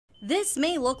This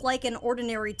may look like an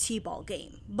ordinary t-ball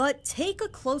game, but take a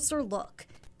closer look.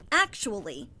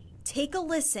 Actually, take a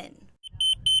listen.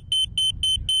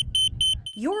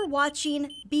 You're watching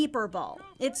Beeper Ball.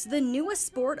 It's the newest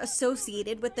sport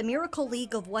associated with the Miracle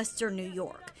League of Western New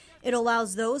York. It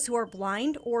allows those who are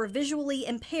blind or visually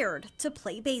impaired to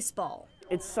play baseball.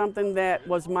 It's something that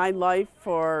was my life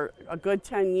for a good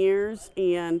 10 years,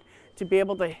 and to be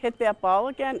able to hit that ball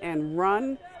again and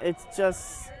run, it's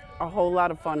just a whole lot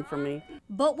of fun for me.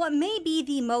 But what may be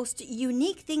the most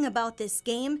unique thing about this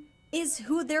game is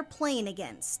who they're playing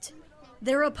against.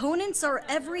 Their opponents are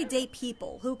everyday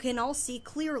people who can all see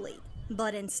clearly,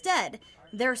 but instead,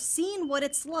 they're seeing what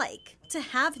it's like to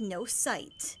have no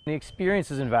sight. The experience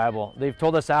is invaluable. They've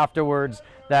told us afterwards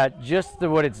that just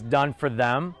what it's done for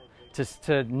them,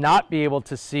 to not be able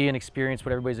to see and experience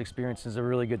what everybody's experiencing is a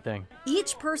really good thing.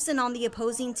 Each person on the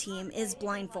opposing team is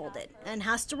blindfolded and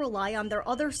has to rely on their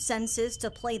other senses to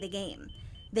play the game.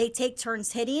 They take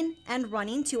turns hitting and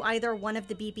running to either one of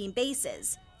the beeping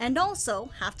bases, and also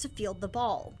have to field the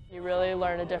ball. You really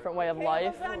learn a different way of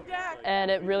life, and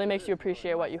it really makes you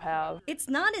appreciate what you have. It's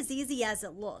not as easy as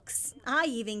it looks. I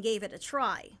even gave it a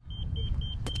try.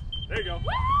 There you go. All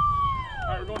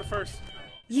right, we're going to first.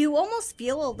 You almost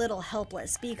feel a little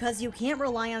helpless because you can't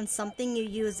rely on something you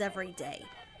use every day.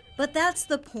 But that's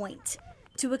the point,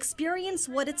 to experience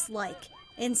what it's like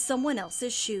in someone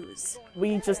else's shoes.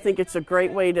 We just think it's a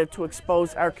great way to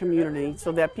expose our community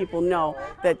so that people know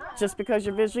that just because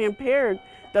you're visually impaired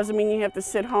doesn't mean you have to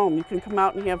sit home. You can come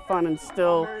out and have fun and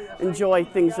still enjoy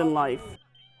things in life.